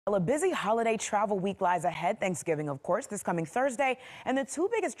Well, a busy holiday travel week lies ahead. Thanksgiving, of course, this coming Thursday. And the two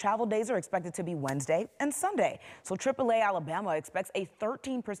biggest travel days are expected to be Wednesday and Sunday. So AAA Alabama expects a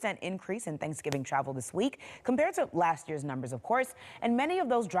 13% increase in Thanksgiving travel this week compared to last year's numbers, of course. And many of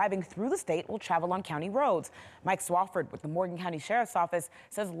those driving through the state will travel on county roads. Mike Swafford with the Morgan County Sheriff's Office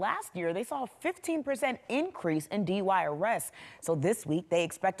says last year they saw a 15% increase in DUI arrests. So this week they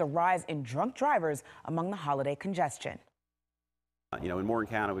expect a rise in drunk drivers among the holiday congestion. In Morgan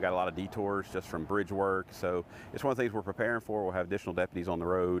County, we got a lot of detours just from bridge work, so it's one of the things we're preparing for. We'll have additional deputies on the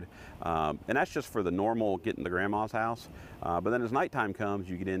road, and that's just for the normal getting to grandma's house. But then as nighttime comes,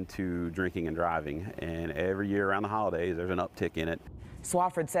 you get into drinking and driving, and every year around the holidays, there's an uptick in it.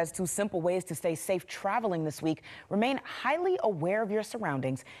 Swafford says two simple ways to stay safe traveling this week: remain highly aware of your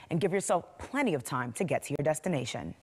surroundings and give yourself plenty of time to get to your destination.